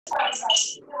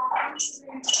Okay,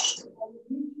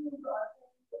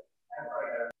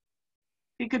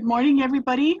 good morning,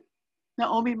 everybody.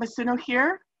 Naomi Spring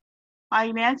here. Hi,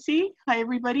 Nancy. Hi,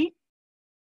 everybody.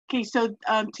 Okay, so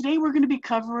today we're going to be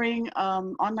covering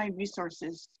online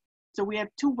resources. So we have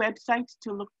two websites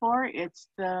to look for. It's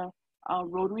the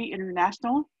Rotary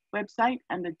International website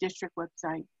and the district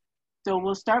website. So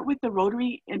we'll start with the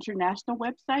Rotary International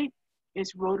website.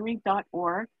 It's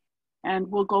rotary.org. And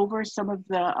we'll go over some of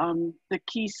the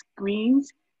key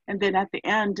screens. And then at the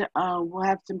end, we'll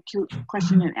have some cute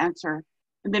question and answer.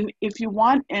 And then if you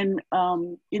want an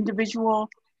individual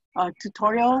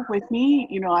tutorial with me,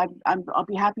 you know, I'll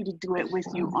be happy to do it with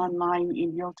you online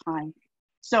in real time.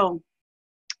 So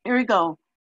here we go.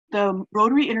 The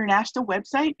Rotary International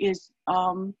website is,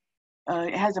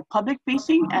 it has a public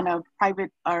facing and a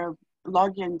private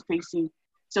login facing.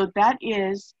 So that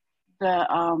is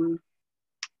the,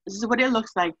 this is what it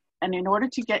looks like. And in order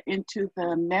to get into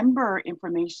the member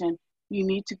information, you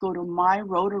need to go to My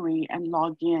Rotary and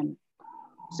log in.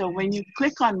 So when you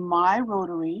click on My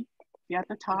Rotary, see at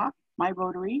the top, My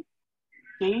Rotary,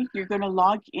 okay, you're going to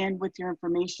log in with your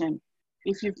information.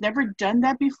 If you've never done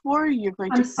that before, you're going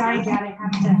to— I'm sorry, Dad, I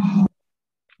have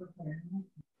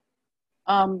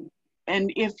to.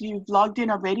 And if you've logged in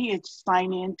already, it's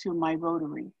sign in to My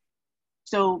Rotary.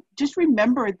 So just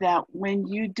remember that when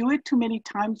you do it too many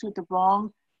times with the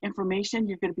wrong information,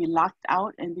 you're going to be locked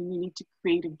out and then you need to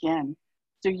create again.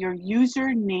 So your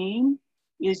username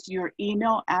is your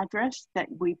email address that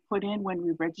we put in when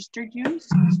we registered you.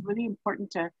 So it's really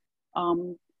important to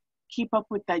keep up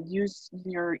with that,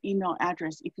 your email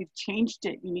address. If you've changed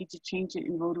it, you need to change it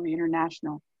in Rotary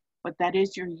International, but that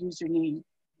is your username,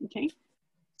 okay?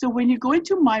 So when you go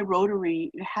into My Rotary,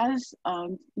 it has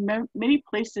many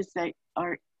places that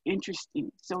are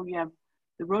interesting. So you have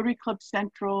the Rotary Club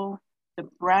Central, the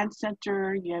Brand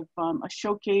Center, you have a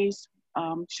showcase,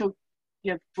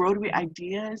 you have Rotary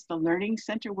Ideas, the Learning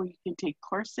Center where you can take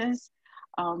courses.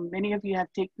 Many of you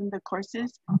have taken the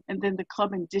courses, and then the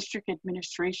Club and District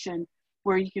Administration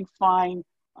where you can find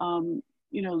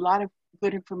you know, a lot of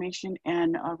good information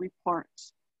and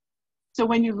reports. So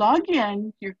when you log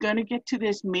in, you're going to get to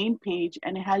this main page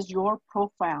and it has your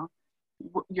profile,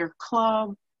 your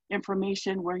club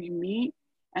information, where you meet.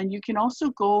 And you can also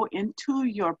go into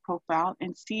your profile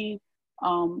and see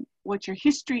what your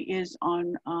history is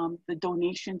on the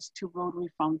donations to Rotary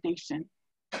Foundation.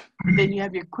 And then you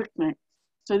have your quick links.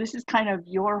 So this is kind of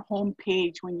your home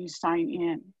page when you sign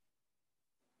in.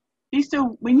 Okay,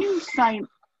 so when you sign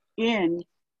in,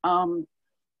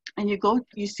 and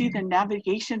you see the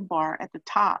navigation bar at the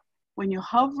top. When you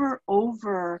hover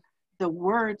over the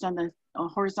words on the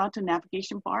horizontal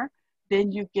navigation bar,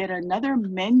 then you get another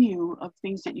menu of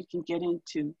things that you can get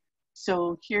into.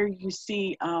 So here you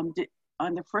see on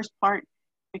the first part,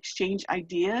 exchange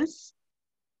ideas.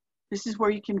 This is where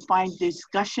you can find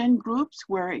discussion groups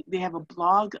where they have a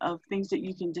blog of things that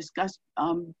you can discuss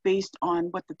based on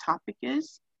what the topic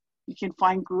is. You can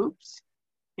find groups.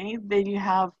 Okay, then you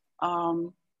have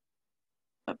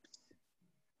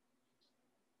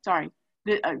sorry,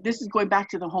 this is going back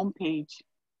to the home page.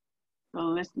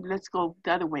 So let's go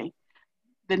the other way.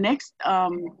 The next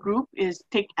group is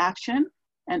Take Action.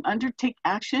 And under Take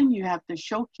Action, you have the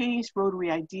Showcase Rotary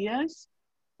Ideas.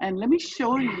 And let me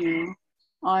show you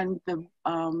on the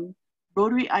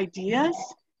Rotary Ideas,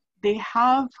 they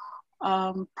have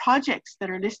projects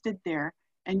that are listed there.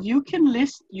 And you can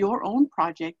list your own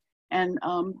project and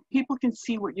people can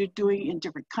see what you're doing in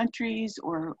different countries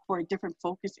or for a different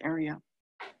focus area.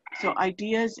 So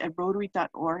ideas at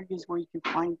rotary.org is where you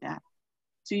can find that.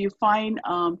 So you find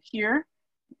here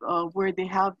where they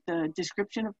have the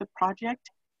description of the project,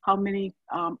 how many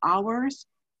hours,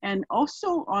 and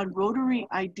also on Rotary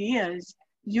Ideas,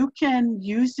 you can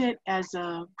use it as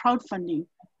a crowdfunding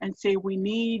and say we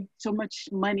need so much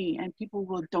money and people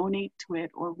will donate to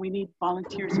it, or we need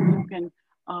volunteers and you can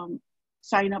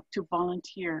sign up to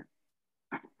volunteer.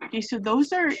 Okay, so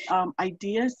those are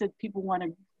ideas that people want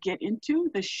to get into.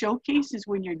 The showcase is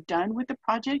when you're done with the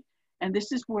project, and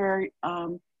this is where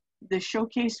the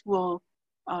showcase will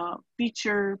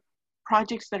feature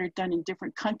projects that are done in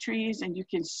different countries, and you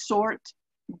can sort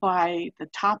by the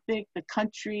topic, the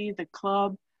country, the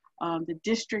club, the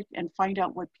district, and find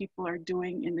out what people are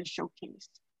doing in the showcase.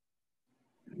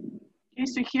 Okay,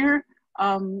 so here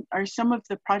are some of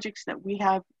the projects that we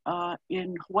have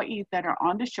in Hawaii that are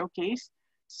on the showcase.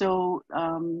 So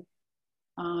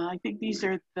I think these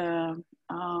are the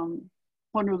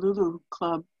Honolulu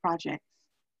Club projects.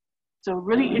 So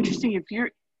really interesting. If you're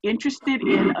interested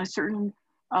in a certain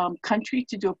country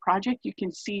to do a project, you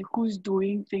can see who's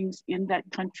doing things in that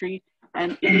country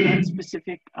and in that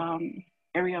specific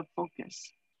area of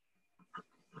focus.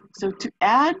 So to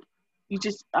add, you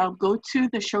just go to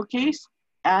the showcase,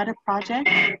 add a project,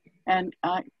 and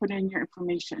put in your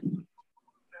information.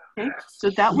 Okay, so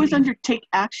that was under Take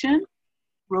Action,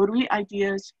 Rotary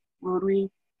Ideas, Rotary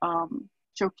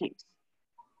Showcase.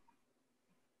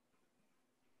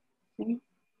 Okay.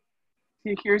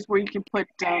 So here's where you can put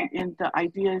in the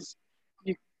ideas.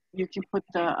 You can put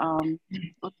the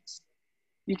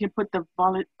you can put the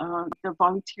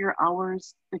volunteer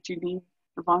hours that you need,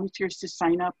 the volunteers to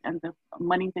sign up, and the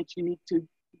money that you need to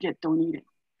get donated.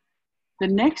 The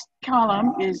next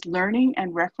column is learning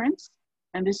and reference,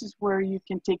 and this is where you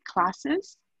can take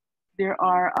classes. There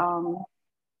are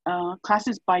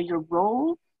classes by your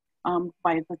role,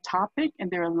 by the topic, and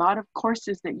there are a lot of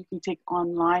courses that you can take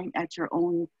online at your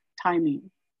own timing.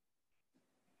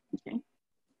 Okay.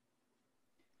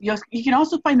 You can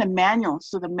also find the manuals.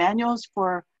 So the manuals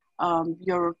for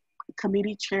your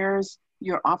committee chairs,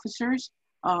 your officers,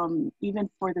 even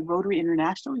for the Rotary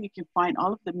International, you can find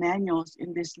all of the manuals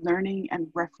in this learning and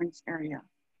reference area.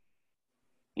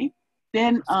 Okay.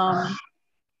 Then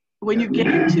when you get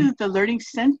into the Learning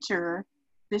Center,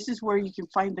 this is where you can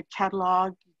find the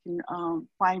catalog. You can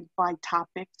find by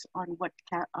topics on what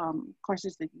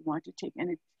courses that you want to take.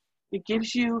 And it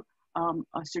gives you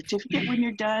a certificate when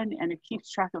you're done, and it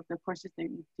keeps track of the courses that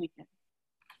you've taken.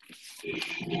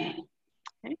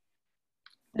 Okay.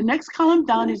 The next column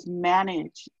down is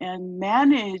manage, and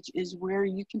manage is where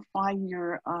you can find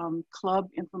your club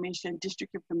information,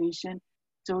 district information.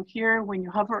 So here, when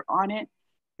you hover on it,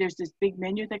 there's this big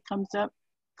menu that comes up,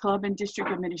 club and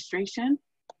district administration.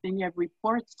 Then you have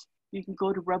reports. You can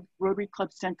go to Rotary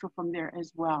Club Central from there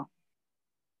as well.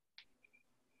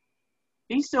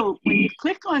 Okay, so when you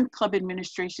click on club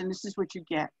administration, this is what you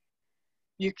get.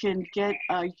 You can get,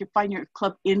 you can find your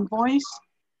club invoice.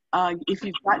 If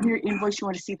you've gotten your invoice, you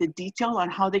want to see the detail on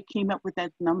how they came up with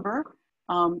that number.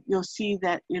 You'll see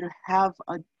that it'll have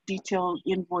a detailed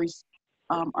invoice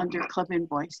under club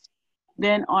invoice.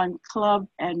 Then on club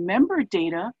and member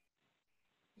data,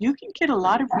 you can get a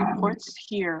lot of reports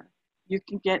here. You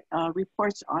can get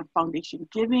reports on foundation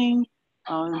giving,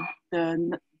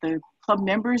 the club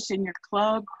members in your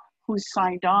club, who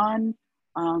signed on,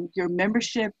 your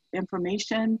membership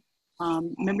information,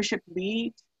 membership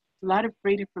leads, a lot of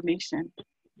great information.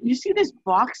 You see this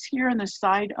box here on the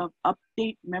side of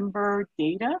update member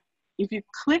data? If you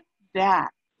click that,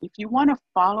 if you want to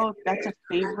follow, if that's a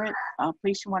favorite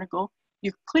place you want to go,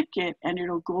 you click it and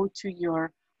it'll go to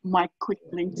your My Quick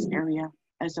Links area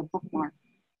as a bookmark.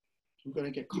 I'm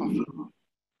gonna get coffee.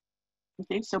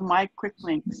 Okay, so My Quick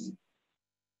Links.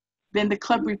 Then the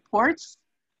club reports.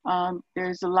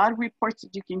 There's a lot of reports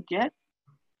that you can get.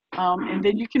 And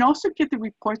then you can also get the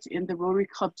reports in the Rotary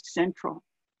Club Central.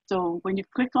 So when you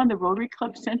click on the Rotary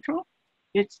Club Central,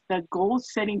 it's the goal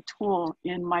setting tool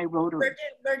in My Rotary.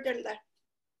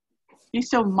 Okay,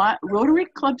 so my Rotary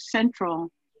Club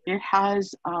Central, it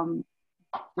has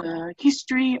the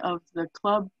history of the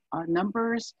club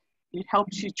numbers. It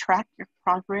helps you track your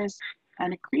progress,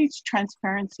 and it creates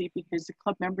transparency because the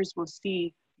club members will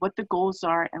see what the goals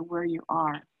are and where you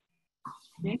are.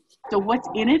 Okay? So what's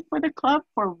in it for the club,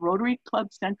 for Rotary Club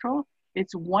Central?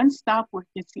 It's one stop where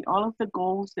you can see all of the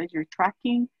goals that you're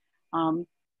tracking.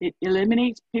 It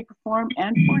eliminates paper form,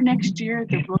 and for next year,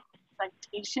 the Rotary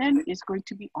citation is going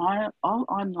to be all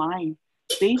online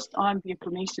based on the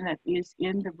information that is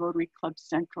in the Rotary Club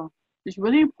Central. It's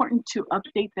really important to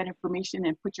update that information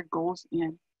and put your goals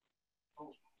in.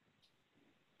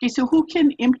 Okay, so who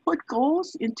can input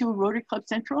goals into Rotary Club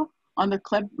Central? On the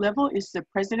club level is the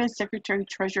president, secretary,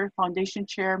 treasurer, foundation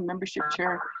chair, membership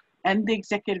chair, and the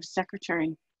executive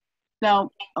secretary.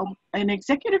 Now, an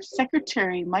executive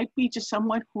secretary might be just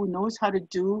someone who knows how to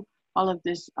do all of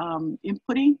this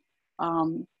inputting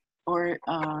or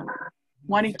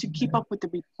wanting to keep up with the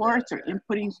reports or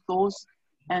inputting goals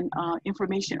and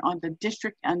information on the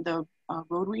district and the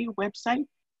Rotary website.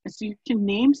 And so you can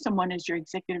name someone as your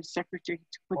executive secretary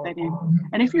to put that in.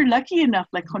 And if you're lucky enough,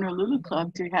 like Honolulu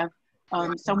Club, to have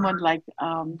someone like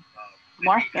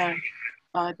Martha,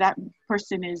 that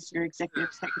person is your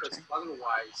executive secretary.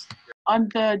 On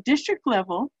the district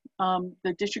level,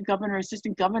 the district governor,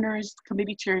 assistant governors,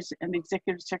 committee chairs, and the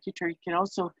executive secretary can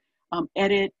also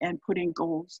edit and put in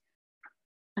goals.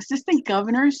 Assistant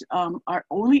governors are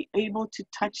only able to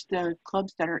touch the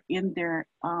clubs that are in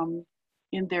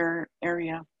their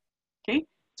area. Okay,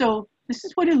 so this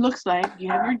is what it looks like. You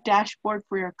have your dashboard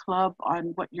for your club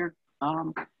on what your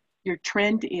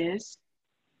trend is.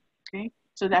 Okay,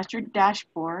 so that's your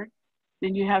dashboard.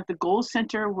 Then you have the goal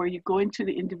center where you go into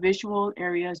the individual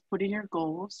areas, put in your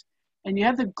goals. And you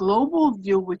have the global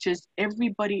view, which is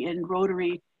everybody in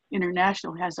Rotary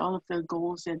International has all of the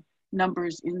goals and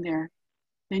numbers in there.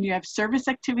 Then you have service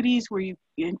activities where you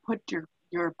input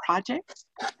your projects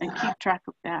and keep track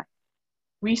of that.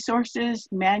 Resources,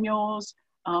 manuals,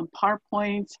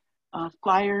 PowerPoints,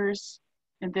 flyers,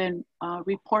 and then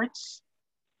reports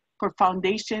for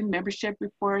foundation, membership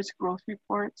reports, growth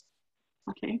reports.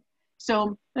 Okay,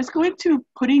 so let's go into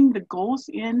putting the goals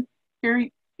in. Here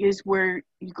is where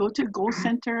you go to the goal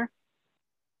center,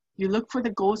 you look for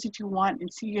the goals that you want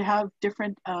and see you have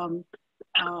different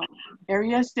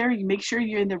areas there. You make sure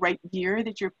you're in the right year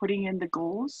that you're putting in the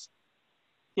goals.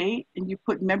 Okay, and you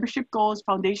put membership goals,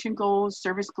 foundation goals,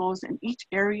 service goals, and each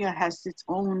area has its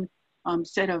own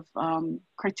set of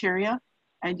criteria.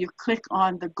 And you click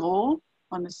on the goal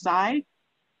on the side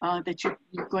that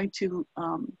you're going to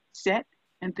set.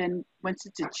 And then once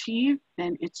it's achieved,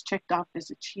 then it's checked off as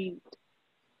achieved.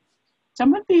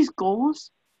 Some of these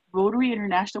goals, Rotary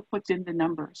International puts in the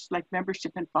numbers, like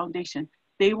membership and foundation.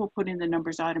 They will put in the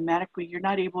numbers automatically. You're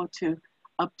not able to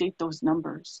update those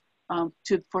numbers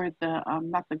for the,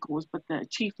 not the goals, but the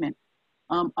achievement.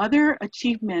 Other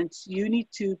achievements, you need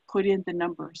to put in the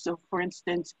numbers. So for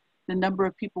instance, the number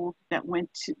of people that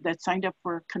that signed up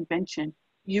for a convention,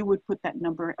 you would put that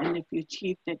number, and if you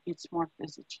achieved it, it's marked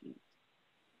as achieved.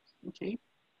 Okay,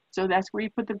 so that's where you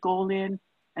put the goal in,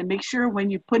 and make sure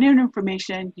when you put in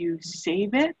information, you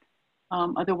save it.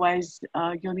 Otherwise,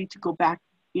 you'll need to go back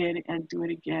in and do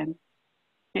it again.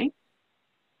 Okay.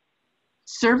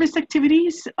 Service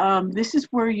activities, this is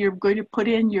where you're going to put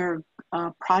in your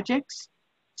projects.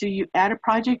 So you add a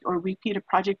project or repeat a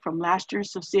project from last year.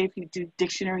 So say if you do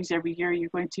dictionaries every year,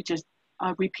 you're going to just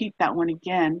repeat that one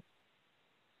again.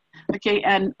 Okay,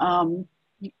 and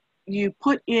you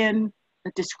put in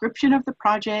the description of the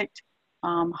project,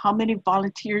 how many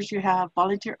volunteers you have,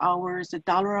 volunteer hours, the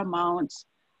dollar amounts,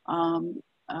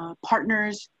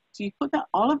 partners. So you put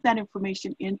all of that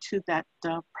information into that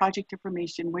project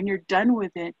information. When you're done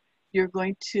with it, you're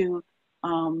going to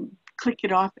click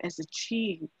it off as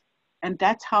achieved. And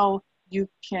that's how you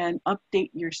can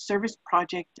update your service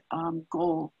project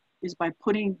goal, is by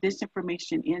putting this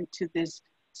information into this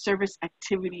service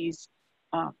activities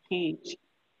page.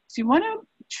 So you want to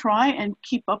try and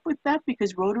keep up with that,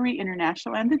 because Rotary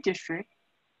International and the district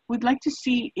would like to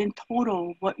see in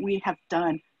total what we have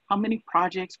done, how many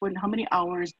projects, how many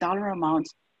hours, dollar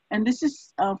amounts. And this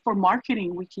is for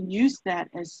marketing. We can use that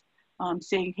as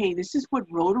saying, hey, this is what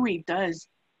Rotary does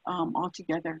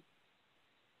altogether.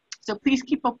 So please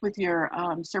keep up with your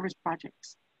service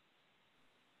projects.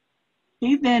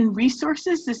 Okay, then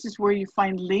resources. This is where you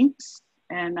find links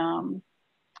and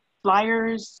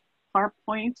flyers,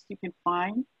 PowerPoints you can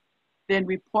find. Then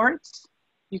reports.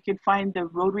 You can find the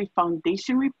Rotary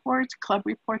Foundation reports, club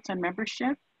reports on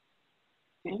membership.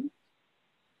 Okay.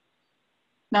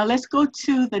 Now let's go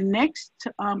to the next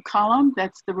column.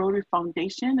 That's the Rotary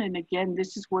Foundation. And again,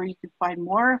 this is where you can find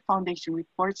more foundation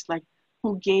reports, like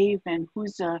who gave and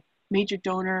who's a major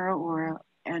donor,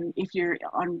 and if you're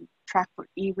on track for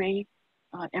E-rate,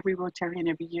 every Rotarian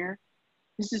every year.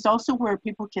 This is also where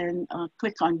people can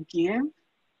click on give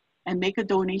and make a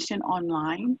donation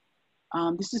online.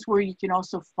 This is where you can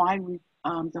also find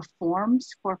the forms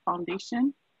for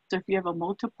foundation. So if you have a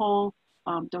multiple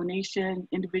donation,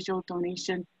 individual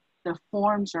donation, the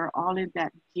forms are all in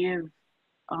that give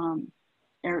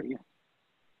area.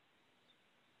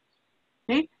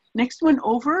 Okay, next one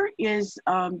over is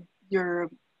your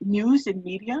news and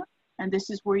media. And this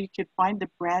is where you can find the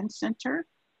brand center.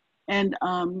 And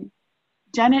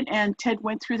Janet and Ted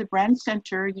went through the brand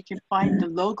center. You can find the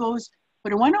logos,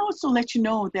 but I want to also let you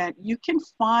know that you can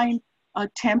find a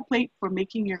template for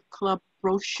making your club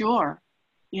brochure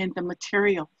in the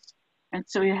materials. And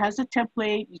so it has a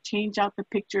template, you change out the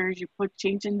pictures, you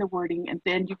change in the wording, and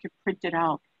then you can print it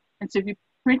out. And so if you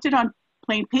print it on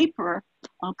plain paper,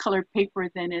 colored paper,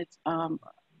 then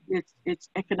it's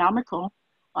economical.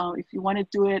 If you want to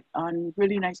do it on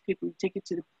really nice paper, you take it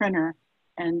to the printer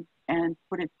and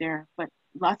put it there. But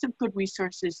lots of good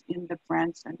resources in the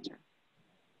brand center.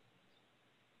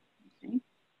 Okay.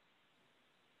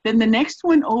 Then the next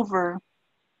one over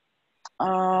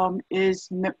is,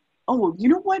 oh, you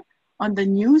know what? On the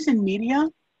news and media,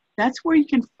 that's where you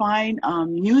can find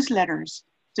newsletters.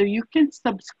 So you can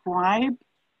subscribe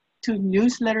to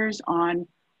newsletters on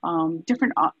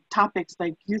different topics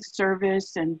like youth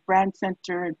service and brand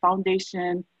center and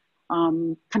foundation,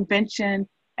 convention,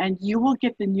 and you will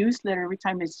get the newsletter every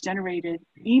time it's generated,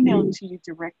 emailed to you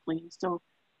directly. So,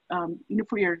 you know,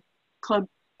 for your club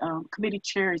committee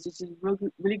chairs, this is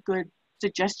really good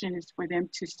suggestion is for them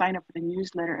to sign up for the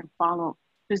newsletter and follow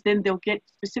because then they'll get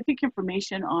specific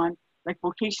information on like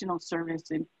vocational service,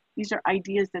 and these are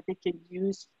ideas that they can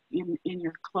use in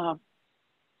your club.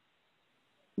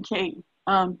 Okay,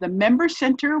 the member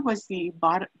center was the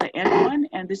end one,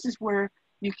 and this is where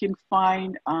you can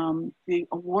find the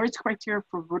awards criteria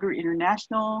for Rotary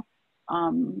International.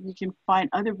 You can find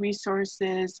other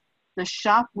resources. The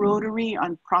Shop Rotary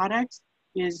on products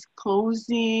is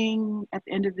closing at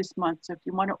the end of this month. So if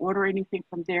you want to order anything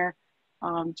from there,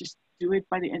 just do it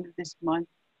by the end of this month.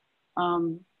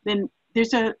 Then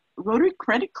there's a Rotary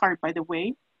credit card, by the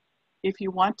way. If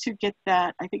you want to get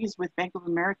that, I think it's with Bank of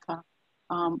America.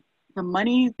 The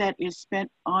money that is spent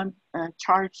on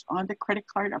charged on the credit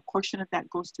card, a portion of that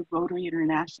goes to Rotary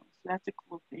International. So that's a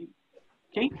cool thing.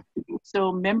 Okay,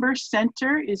 so Member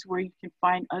Center is where you can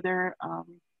find other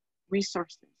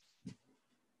resources.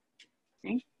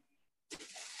 Okay.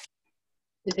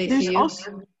 Did they see you?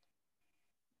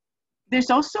 There's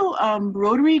also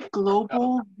Rotary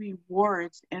Global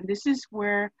Rewards, and this is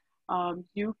where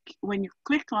when you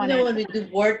click on it. When we do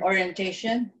board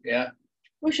orientation, yeah,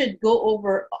 we should go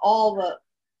over all the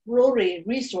Rotary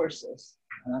resources,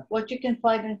 what you can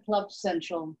find in Club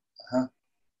Central.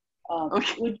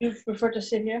 Okay. Would you prefer to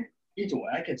sit here? Either way,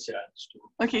 I can sit on this stool.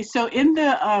 Okay, so in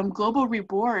the Global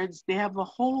Rewards, they have a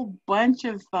whole bunch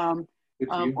of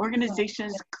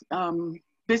organizations,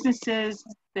 businesses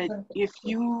that if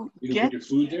you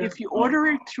order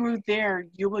it through there,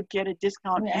 you will get a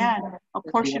discount, and a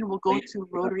portion will go to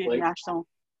Rotary International.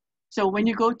 So when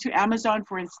you go to Amazon,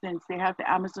 for instance, they have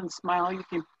the Amazon Smile. You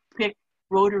can pick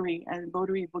Rotary, and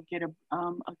Rotary will get a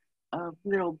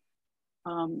little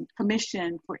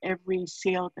commission for every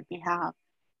sale that they have.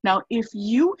 Now, if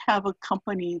you have a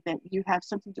company that you have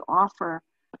something to offer,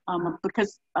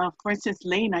 because for instance,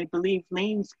 Lane, I believe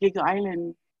Lane's Gig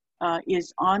Island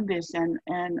is on this,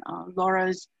 and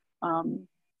Laura's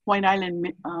Point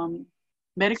Island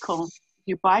Medical.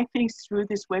 You buy things through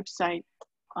this website.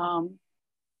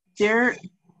 Their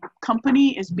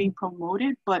company is being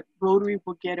promoted, but Rotary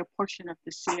will get a portion of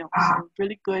the sale. So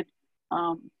really good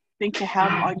thing to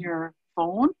have on your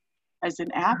phone as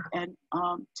an app, and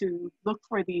to look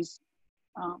for these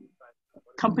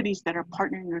companies that are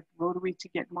partnering with Rotary to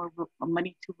get more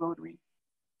money to Rotary.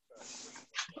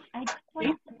 I just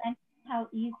wanted to mention how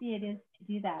easy it is to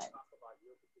do that.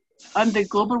 On the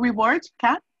Global Rewards,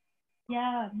 Kat?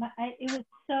 Yeah, it was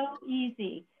so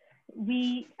easy.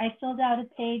 I filled out a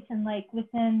page, and like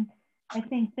within, I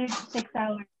think 36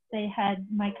 hours, they had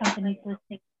my company's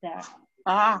listing there.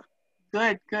 Ah,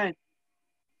 good, good.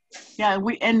 Yeah,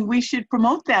 we should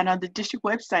promote that on the district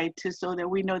website so that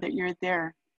we know that you're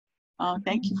there.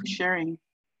 Thank you for sharing.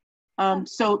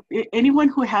 So anyone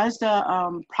who has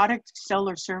a product, sell,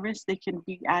 or service, they can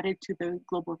be added to the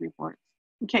Global Rewards.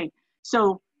 Okay,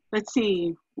 so let's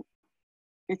see.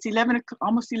 It's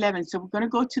almost 11. So we're going to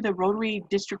go to the Rotary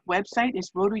District website.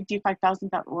 It's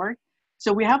rotaryd5000.org.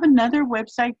 So we have another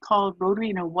website called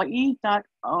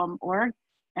rotaryinhawaii.org.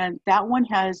 And that one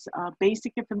has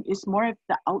basic information. It's more of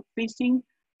the out-facing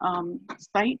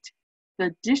site.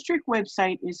 The district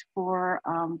website is for,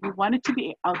 we want it to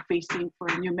be out-facing for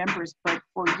new members, but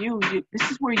for you, this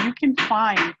is where you can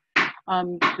find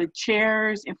the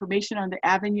chairs, information on the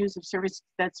avenues of service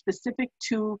that's specific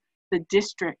to the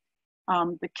district.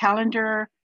 The calendar,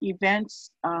 events,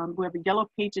 we have the yellow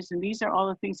pages, and these are all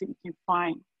the things that you can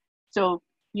find. So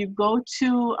you go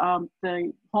to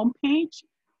the homepage,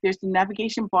 there's the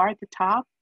navigation bar at the top,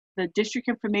 the district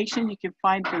information, you can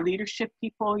find the leadership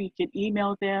people, you can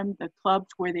email them, the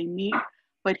clubs where they meet.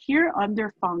 But here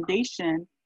under foundation,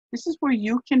 this is where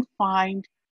you can find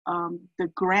the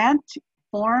grant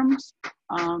forms,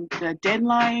 the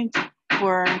deadlines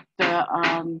for the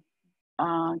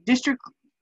district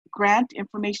grant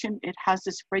information. It has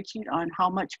a spreadsheet on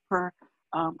how much per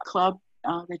club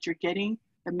that you're getting,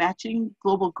 the matching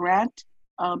global grant.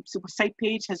 So the site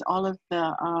page has all of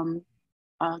the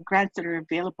grants that are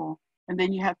available. And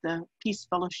then you have the Peace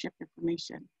Fellowship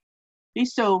information. Okay,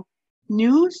 so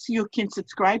news, you can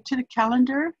subscribe to the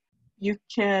calendar. You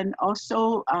can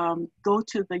also go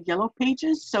to the yellow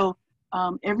pages. So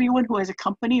everyone who has a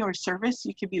company or service,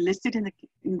 you can be listed in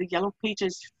the yellow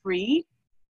pages free.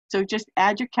 So just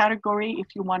add your category.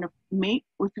 If you want to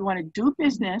do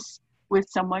business with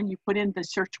someone, you put in the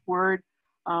search word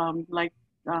like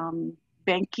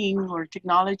banking or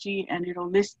technology, and it'll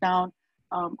list down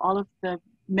all of the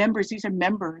members. These are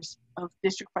members of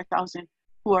District 5000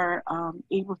 who are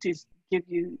able to give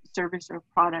you service or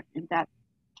product in that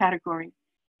category.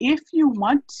 If you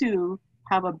want to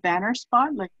have a banner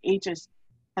spot, like Aegis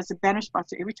has a banner spot,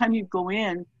 so every time you go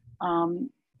in,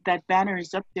 that banner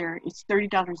is up there. It's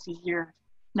 $30 a year.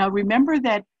 Now remember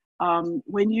that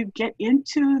when you get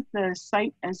into the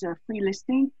site as a free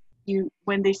listing,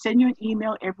 when they send you an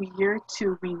email every year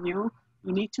to renew,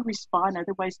 you need to respond,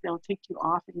 otherwise they'll take you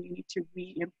off and you need to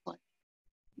re-input.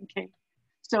 Okay,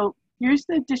 so here's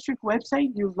the district website.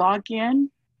 You log in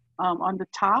on the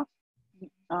top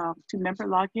to member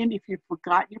login. If you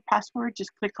forgot your password,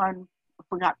 just click on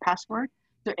forgot password.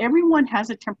 So everyone has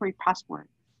a temporary password.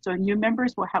 So new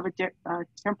members will have a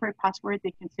temporary password.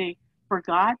 They can say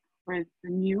forgot or the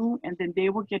new, and then they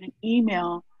will get an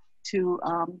email to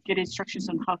get instructions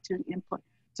on how to input.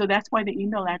 So that's why the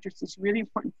email address is really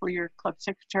important for your club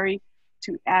secretary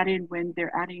to add in when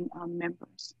they're adding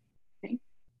members. Okay.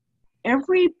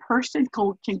 Every person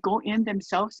can go in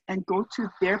themselves and go to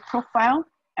their profile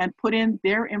and put in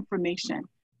their information.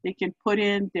 They can put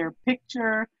in their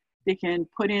picture. They can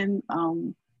put in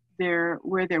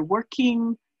where they're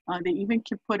working. They even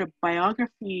can put a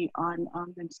biography on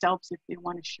themselves if they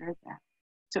want to share that.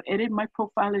 So edit my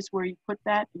profile is where you put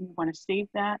that and you want to save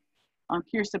that.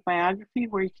 Here's the biography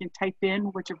where you can type in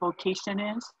what your vocation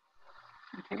is.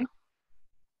 Okay.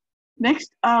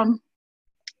 Next,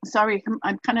 sorry,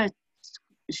 I'm kind of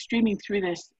streaming through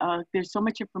this. There's so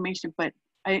much information, but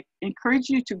I encourage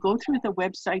you to go through the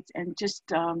websites and just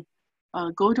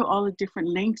go to all the different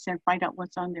links and find out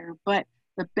what's on there. But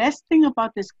the best thing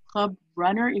about this Club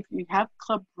Runner, if you have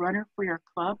Club Runner for your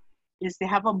club, is they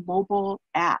have a mobile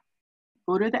app.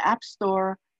 Go to the App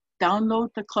Store, download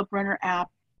the Club Runner app,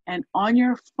 and on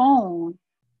your phone,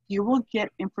 you will get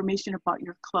information about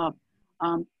your club.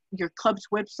 Your club's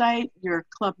website, your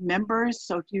club members.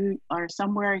 So if you are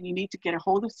somewhere and you need to get a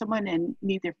hold of someone and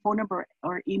need their phone number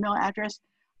or email address,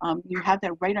 you have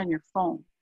that right on your phone.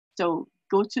 So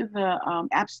go to the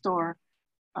App Store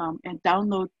and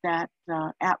download that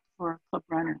app for Club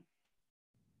Runner.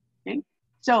 Okay,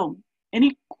 so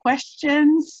any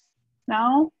questions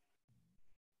now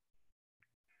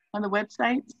on the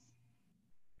website?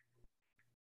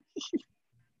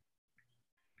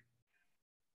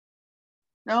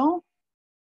 No?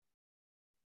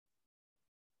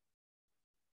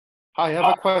 I have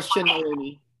a question,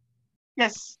 Naomi.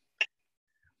 Yes.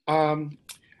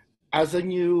 As a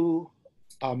new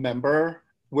member,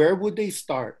 where would they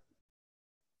start?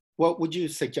 What would you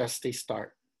suggest they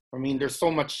start? I mean, there's so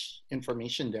much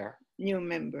information there. New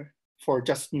member. For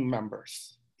just new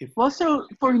members. Well, so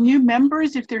for new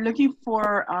members, if they're looking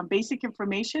for basic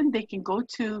information, they can go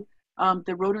to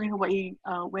the Rotary Hawaii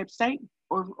website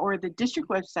or the district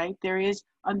website. There is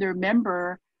under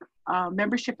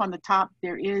membership on the top,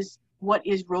 there is what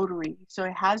is Rotary. So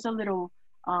it has a little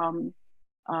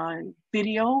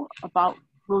video about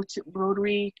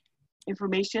Rotary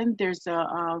information. There's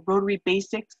a Rotary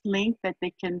Basics link that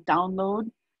they can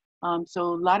download. So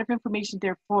a lot of information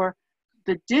there for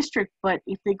the district, but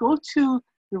if they go to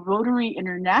the Rotary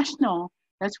International,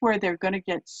 that's where they're going to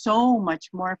get so much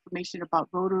more information about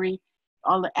Rotary,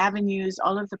 all the avenues,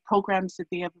 all of the programs that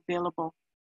they have available.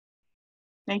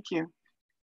 Thank you.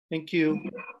 Thank you.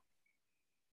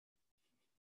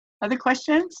 Other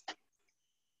questions?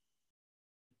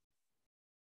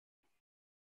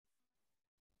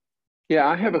 Yeah,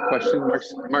 I have a question,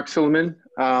 Mark Silliman,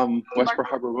 Westboro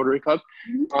Harbor Rotary Club.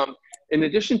 In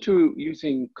addition to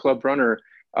using Club Runner,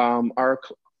 are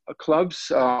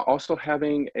clubs also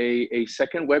having a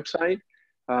second website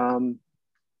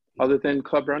other than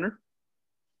Club Runner?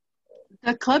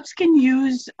 The clubs can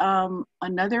use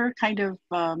another kind of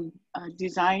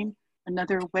design,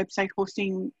 another website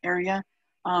hosting area.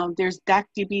 There's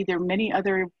DACDB, there are many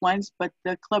other ones, but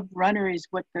the Club Runner is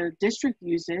what the district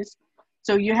uses.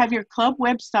 So you have your club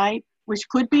website, which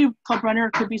could be Club Runner,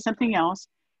 it could be something else.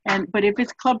 But if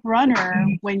it's Club Runner,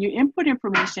 when you input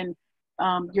information,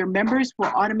 your members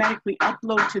will automatically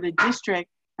upload to the district,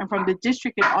 and from the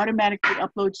district, it automatically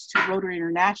uploads to Rotary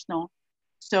International.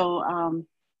 So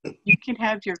you can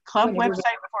have your club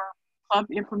website for club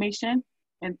information,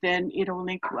 and then it'll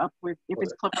link up with, if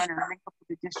it's Club Runner, link up with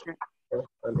the district.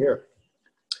 I'm here.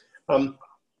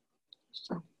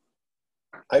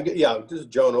 Yeah, this is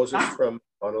Joan Osis from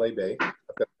Monterey Bay.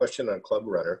 I've got a question on Club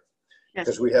Runner,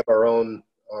 because we have our own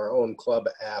club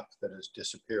app that is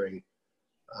disappearing.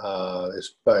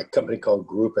 It's by a company called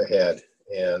Group Ahead,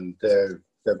 and they're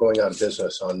going out of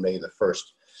business on May the 1st.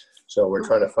 So we're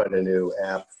trying to find a new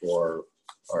app for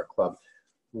our club.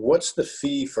 What's the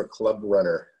fee for Club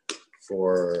Runner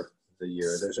for the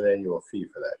year? There's an annual fee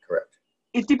for that, correct?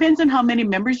 It depends on how many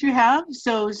members you have.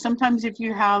 So sometimes if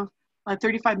you have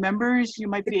 35 members, you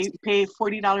might pay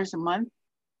 $40 a month.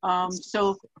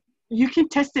 So you can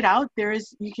test it out.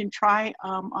 You can try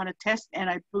on a test. And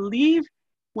I believe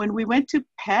when we went to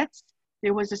pets,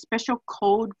 there was a special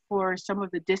code for some of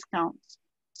the discounts.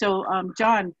 So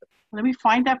John, let me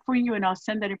find that for you and I'll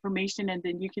send that information and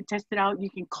then you can test it out. You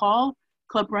can call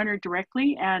Club Runner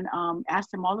directly and ask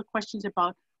them all the questions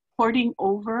about porting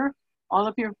over all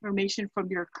of your information from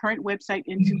your current website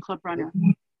into Club Runner.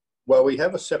 Well, we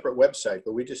have a separate website,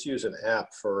 but we just use an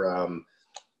app for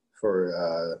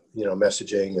you know,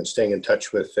 messaging and staying in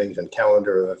touch with things and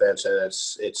calendar of events,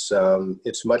 and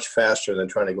it's much faster than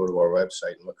trying to go to our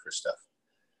website and look for stuff.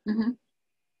 Mm-hmm.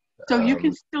 So you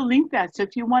can still link that. So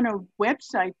if you want a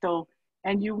website though,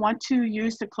 and you want to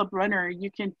use the Club Runner,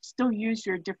 you can still use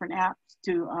your different apps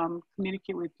to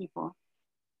communicate with people.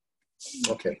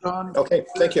 Okay. Okay.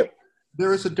 Thank you.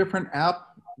 There is a different app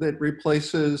that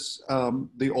replaces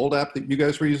the old app that you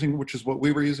guys were using, which is what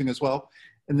we were using as well.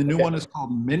 And the new one is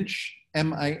called Minsh,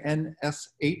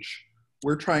 M-I-N-S-H.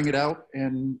 We're trying it out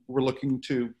and we're looking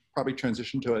to probably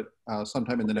transition to it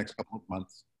sometime in the next couple of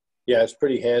months. Yeah, it's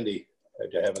pretty handy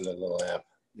to have in the little app.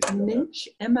 Yeah. Minsh,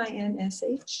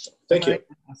 M-I-N-S-H. Thank you.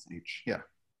 M-I-N-S-H, yeah.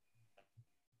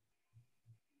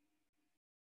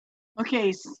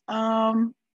 Okay.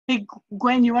 Hey,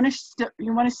 Gwen, you want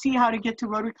to see how to get to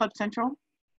Rotary Club Central?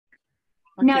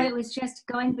 Okay. No, it was just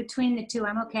going between the two.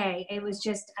 I'm okay. It was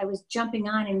just, I was jumping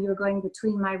on and you were going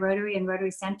between my Rotary and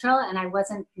Rotary Central and I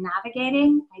wasn't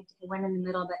navigating. I went in the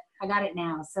middle, but I got it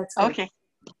now. So it's good. Okay.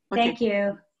 Thank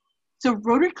you. So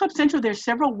Rotary Club Central, there's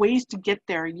several ways to get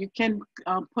there. You can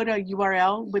put a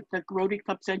URL with the Rotary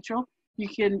Club Central. You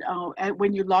can,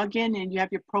 when you log in and you have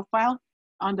your profile,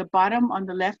 on the bottom, on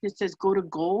the left, it says go to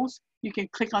goals. You can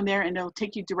click on there and it'll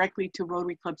take you directly to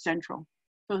Rotary Club Central.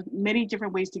 So many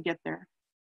different ways to get there.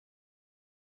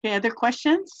 Okay, other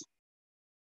questions?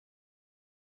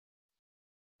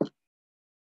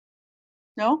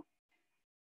 No?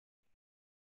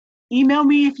 Email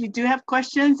me if you do have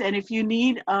questions, and if you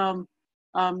need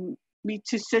me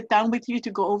to sit down with you to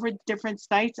go over different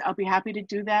sites, I'll be happy to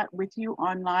do that with you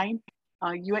online.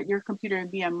 You at your computer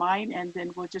and me on mine, and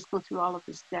then we'll just go through all of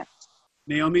the steps.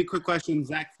 Naomi, quick question,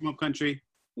 Zach from Upcountry.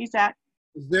 Hey, Zach.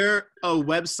 Is there a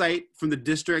website from the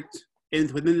district,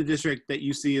 within the district, that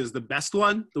you see as the best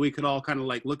one that we could all kind of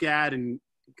like look at and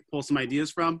pull some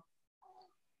ideas from?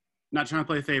 Not trying to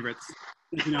play favorites.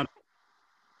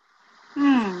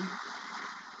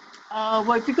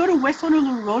 Well, if you go to West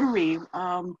Honolulu Rotary,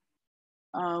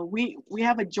 we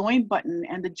have a join button,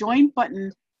 and the join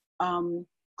button,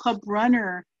 Club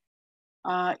Runner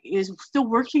is still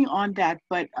working on that.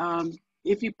 But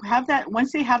if you have that,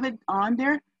 once they have it on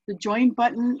there, the join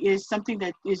button is something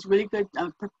that is really good.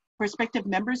 Prospective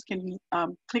members can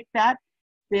click that.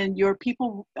 Then your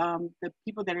people, the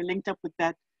people that are linked up with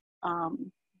that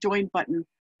join button,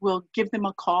 will give them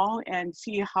a call and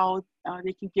see how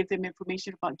they can give them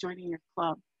information about joining your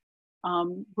club.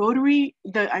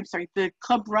 The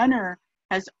Club Runner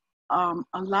has a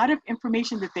lot of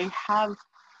information that they have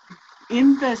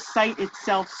in the site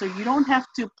itself, so you don't have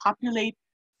to populate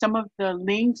some of the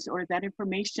links or that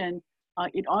information.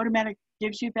 It automatically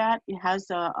gives you that. It has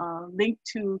a link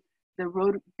to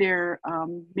their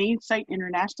main site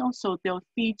international, so they'll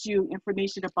feed you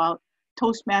information about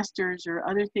Toastmasters or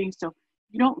other things. So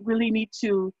you don't really need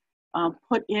to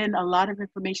put in a lot of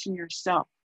information yourself.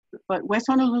 But West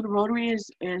Honolulu Rotary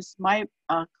is my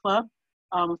club.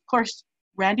 Of course,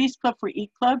 Randy's club for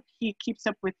E-Club, he keeps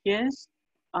up with his.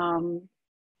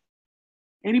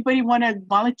 Anybody want to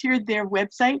volunteer their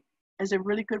website as a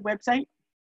really good website?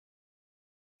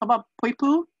 How about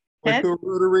Poipu?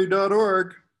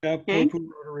 PoipuRotary.org. Yeah, Okay.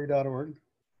 PoipuRotary.org.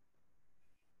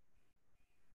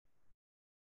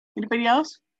 Anybody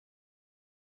else?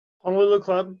 Honolulu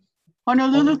Club.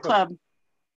 Honolulu Club,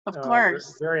 of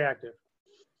course. Very active.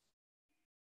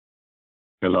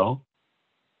 Hello.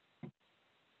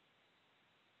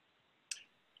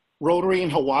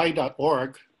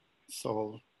 RotaryInHawaii.org.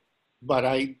 So, but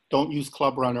I don't use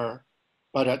Club Runner,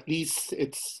 but at least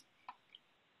it's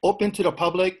open to the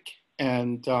public,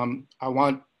 and I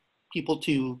want people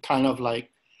to kind of like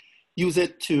use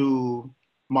it to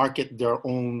market their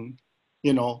own,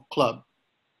 club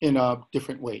in a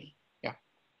different way. Yeah.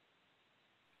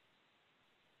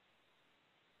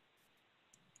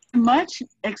 Much.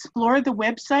 Explore the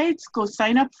websites. Go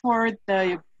sign up for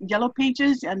the yellow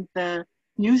pages and the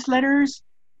newsletters.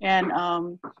 And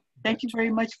thank you very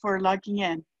much for logging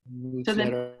in.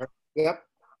 Newsletter. Yep.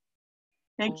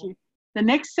 Thank you. The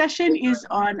next session is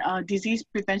on disease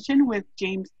prevention with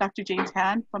Dr. James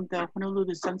Hand from the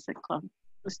Honolulu Sunset Club.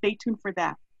 So stay tuned for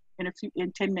that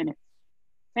in 10 minutes.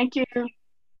 Thank you.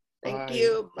 Thank Bye.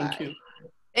 you. Bye. Thank you.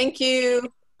 Thank you.